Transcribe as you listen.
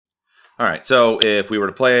All right, so if we were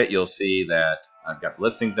to play it, you'll see that I've got the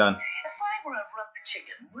lip sync done. If I were a rubber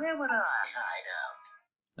chicken, where would I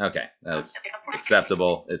hide out? Okay, that's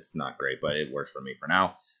acceptable. It's not great, but it works for me for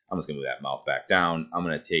now. I'm just going to move that mouth back down. I'm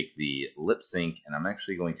going to take the lip sync, and I'm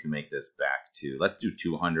actually going to make this back to, let's do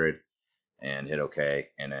 200, and hit OK.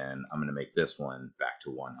 And then I'm going to make this one back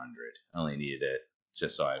to 100. I only needed it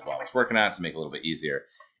just so while I was working on it to make it a little bit easier.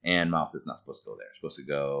 And mouth is not supposed to go there. It's supposed to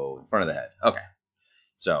go in front of the head. Okay.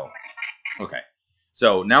 So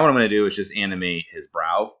now what I'm going to do is just animate his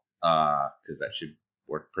brow, because that should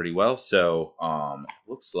work pretty well. So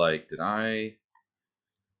looks like, let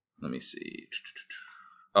me see.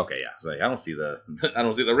 Okay, yeah. So I don't see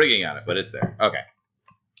the rigging on it, but it's there. Okay.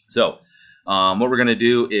 So what we're going to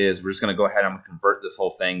do is we're just going to go ahead and convert this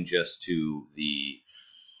whole thing just to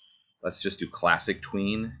let's just do classic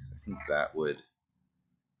tween. I think that would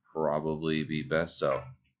probably be best. So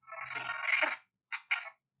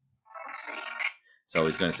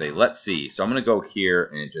he's going to say, let's see. So I'm going to go here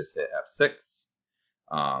and just hit F6.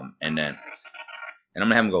 And I'm going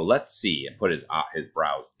to have him go, let's see, and put his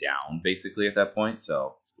brows down, basically, at that point.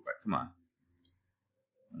 So let's go back. Come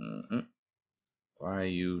on. Why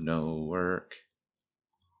you no work?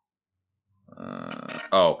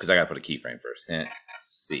 Oh, because I got to put a keyframe first. Hit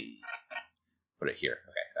C. Put it here.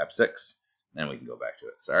 Okay, F6. Then we can go back to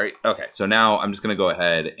it. Sorry. Okay, so now I'm just going to go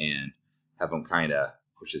ahead and have him kind of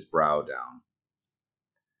push his brow down.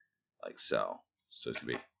 Like so. So it should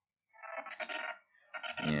be.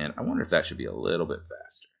 And I wonder if that should be a little bit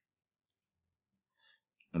faster.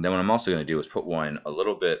 And then what I'm also going to do is put one a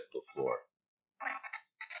little bit before.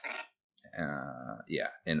 Yeah,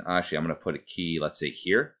 and actually I'm going to put a key, let's say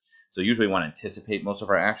here. So usually we want to anticipate most of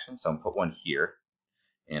our actions. So I'm going to put one here.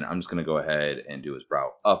 And I'm just going to go ahead and do his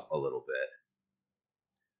brow up a little bit.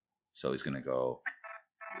 So he's going to go,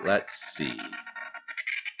 let's see.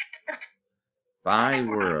 If I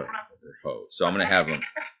were a pose. So I'm going to have him.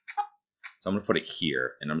 So I'm going to put it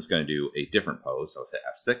here, and I'm just going to do a different pose. So I'll hit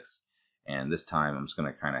F6, and this time I'm just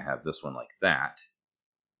going to kind of have this one like that.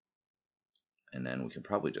 And then we can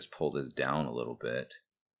probably just pull this down a little bit,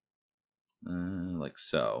 like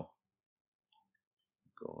so.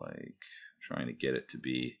 Go like, trying to get it to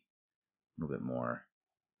be a little bit more.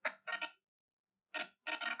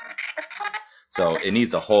 So it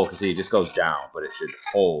needs a hold, because it just goes down, but it should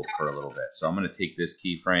hold for a little bit. So I'm going to take this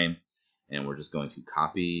keyframe, and we're just going to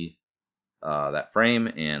copy that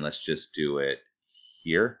frame, and let's just do it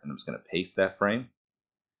here. And I'm just going to paste that frame,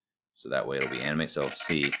 so that way it'll be animate. So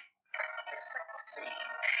see,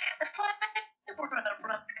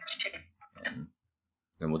 and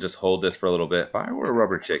then we'll just hold this for a little bit. If I were a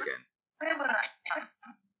rubber chicken,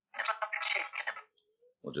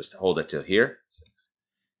 we'll just hold it to here,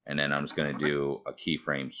 and then I'm just going to do a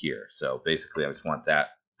keyframe here. So basically, I just want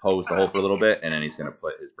that pose to hold for a little bit, and then he's going to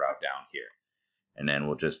put his brow down here, and then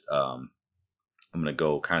we'll just I'm going to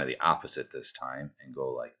go kind of the opposite this time and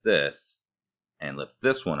go like this and lift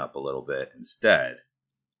this one up a little bit instead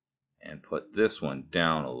and put this one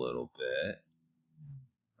down a little bit.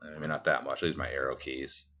 Maybe not that much. I'll use my arrow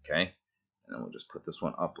keys. Okay. And then we'll just put this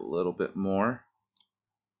one up a little bit more.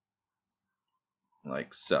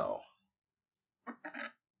 Like so.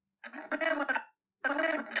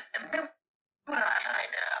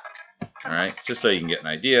 Alright, just so you can get an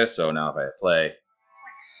idea. So now if I play. Let's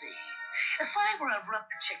see. If I were a rubber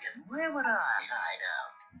chicken, where would I hide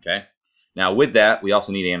out? Okay. Now with that, we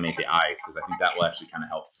also need to animate the eyes, because I think that will actually kind of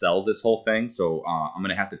help sell this whole thing. So I'm going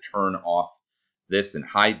to have to turn off this and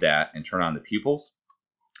hide that and turn on the pupils.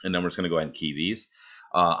 And then we're just going to go ahead and key these.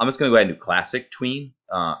 I'm just going to go ahead and do classic tween,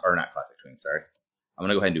 or not classic tween, sorry. I'm going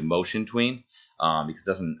to go ahead and do motion tween,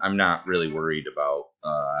 because I'm not really worried about,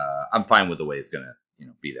 I'm fine with the way it's going to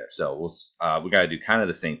be there. So we got to do kind of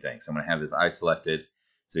the same thing. So I'm going to have his eye selected.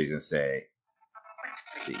 So he's going to say,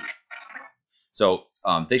 let's see. So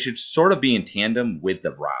they should sort of be in tandem with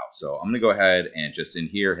the brow. So I'm going to go ahead and just in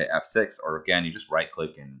here hit F6, or again, you just right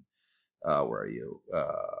click and where are you?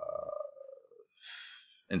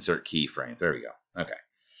 Insert keyframe. There we go. Okay.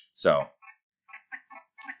 So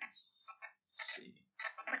let's see.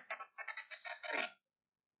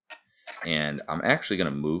 And I'm actually going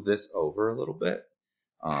to move this over a little bit,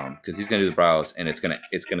 because he's going to do the brows, and it's going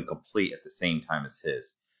to complete at the same time as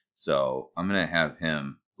his. So I'm going to have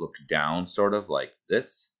him look down sort of like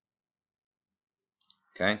this.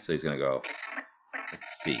 Okay, so he's going to go,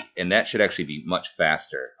 let's see. And that should actually be much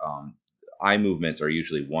faster. Eye movements are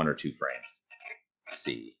usually 1 or 2 frames. Let's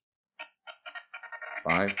see.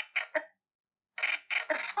 5.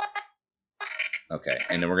 Okay,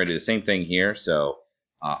 and then we're going to do the same thing here. So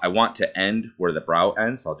I want to end where the brow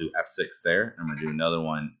ends. So I'll do F6 there. I'm going to do another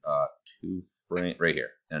one 2 frame right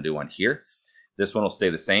here. And I'll do one here. This one will stay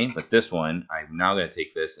the same, but this one, I'm now going to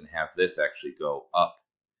take this and have this actually go up.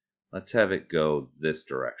 Let's have it go this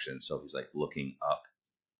direction. So he's like looking up,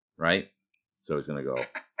 right? So he's going to go.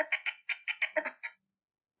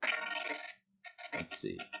 Let's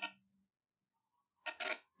see.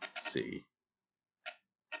 See.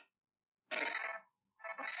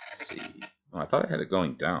 Oh, I thought I had it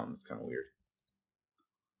going down. That's kind of weird.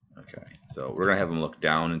 Okay, so we're going to have him look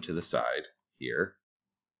down and to the side here.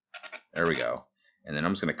 There we go. And then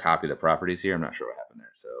I'm just going to copy the properties here. I'm not sure what happened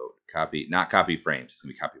there. So copy, not copy frames. It's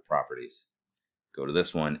going to be copy properties. Go to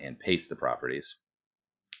this one and paste the properties.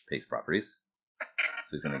 Paste properties.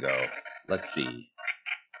 So he's going to go, let's see.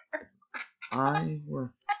 If I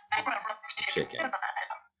were a chicken,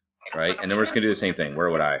 right? And then we're just going to do the same thing. Where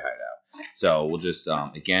would I hide out? So we'll just,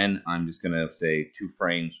 again, I'm just going to say 2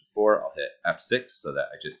 frames before. I'll hit F6 so that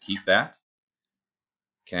I just keep that.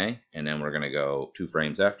 Okay, and then we're going to go 2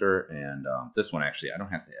 frames after, and this one actually, I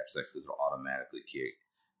don't have to hit F6 because it'll automatically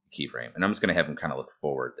keyframe. And I'm just going to have him kind of look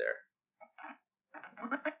forward there.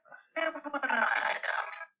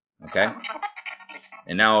 Okay,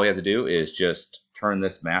 and now all we have to do is just turn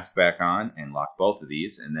this mask back on and lock both of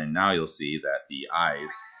these, and then now you'll see that the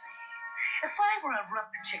eyes. If I were a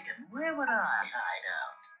rubber chicken, where would I hide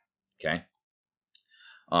out? Okay.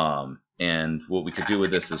 And what we could do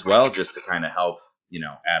with this as well, just to kind of help, you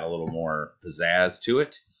know, add a little more pizzazz to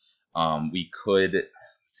it. We could, let's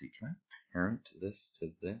see, can I parent this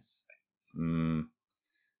to this? Let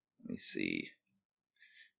me see.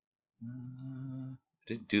 I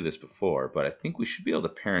didn't do this before, but I think we should be able to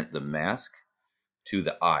parent the mask to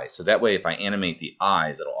the eyes. So that way, if I animate the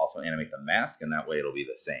eyes, it'll also animate the mask, and that way it'll be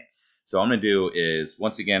the same. So what I'm going to do is,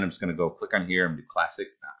 once again, I'm just going to go click on here and do classic,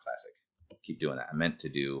 not classic. Keep doing that. I meant to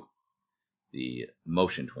do the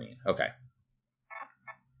motion tween. Okay.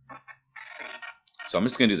 So I'm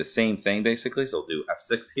just going to do the same thing, basically. So I'll do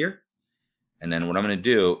F6 here. And then what I'm going to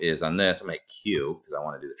do is on this, I'm going to hit Q, because I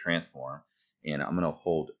want to do the transform. And I'm going to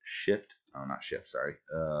hold Shift. Oh, not Shift, sorry.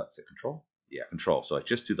 Is it Control? Yeah, Control. So I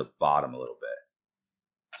just do the bottom a little bit.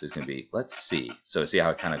 So it's going to be, let's see. So see how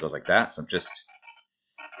it kind of goes like that? So I'm just,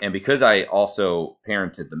 and because I also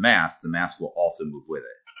parented the mask will also move with it.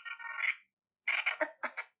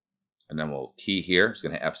 And then we'll key here. It's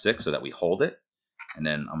going to hit F6 so that we hold it. And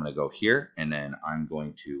then I'm going to go here, and then I'm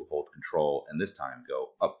going to hold Control, and this time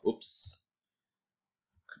go up. Oops.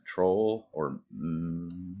 Control, or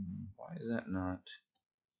why is that not?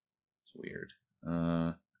 It's weird.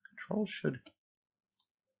 Control should.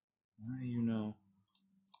 Why you know?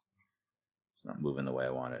 It's not moving the way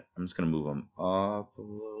I want it. I'm just going to move them up a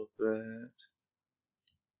little bit.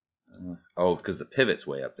 Oh, because the pivot's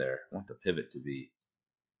way up there. I want the pivot to be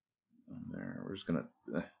on there. We're just going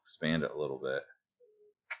to expand it a little bit.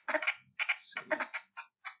 See.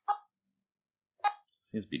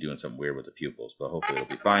 Seems to be doing something weird with the pupils, but hopefully it'll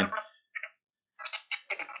be fine.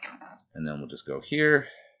 And then we'll just go here,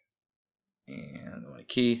 and I'm going to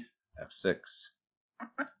key F6.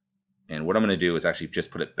 And what I'm going to do is actually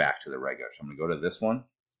just put it back to the regular. So I'm going to go to this one.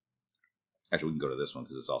 Actually, we can go to this one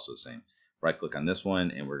because it's also the same. Right click on this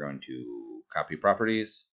one, and we're going to copy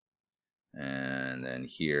properties. And then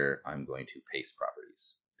here, I'm going to paste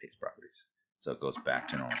properties. Paste properties. So it goes back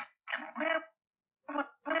to normal.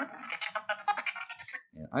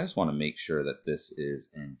 And I just want to make sure that this is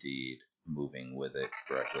indeed moving with it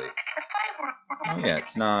correctly. Oh yeah,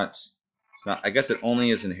 it's not. It's not. I guess it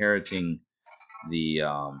only is inheriting the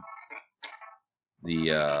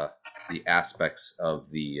aspects of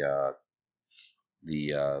the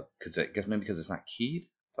because I guess maybe because it's not keyed.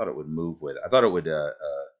 I thought it would move with it. I thought it would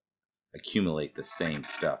accumulate the same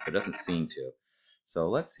stuff, but it doesn't seem to. So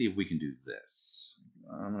let's see if we can do this.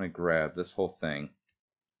 I'm going to grab this whole thing.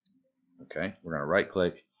 Okay, we're going to right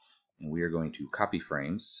click, and we are going to copy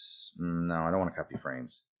frames. No, I don't want to copy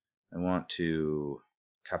frames. I want to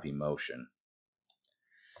copy motion.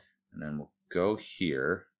 And then we'll go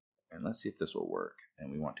here, and let's see if this will work.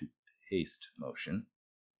 And we want to paste motion.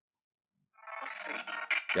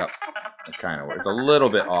 Yep, it kind of works. It's a little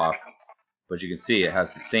bit off, but you can see it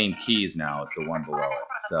has the same keys now as the one below it.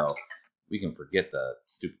 So we can forget the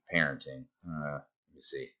stupid parenting. Let me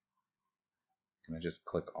see. Can I just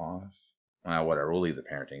click off? Whatever, we'll leave the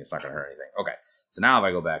parenting. It's not going to hurt anything. Okay, so now if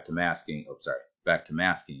I go back to masking, back to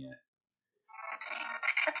masking it.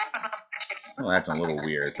 Still acting a little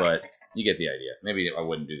weird, but you get the idea. Maybe I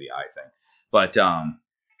wouldn't do the eye thing. But,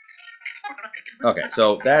 okay,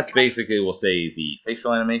 so that's basically, we'll say, the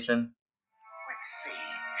facial animation. Let's see.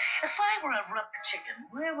 If I were a rubber chicken,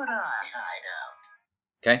 where would I hide out?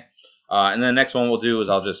 Okay, and then the next one we'll do is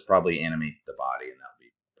I'll just probably animate the body, and that'll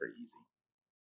be pretty easy.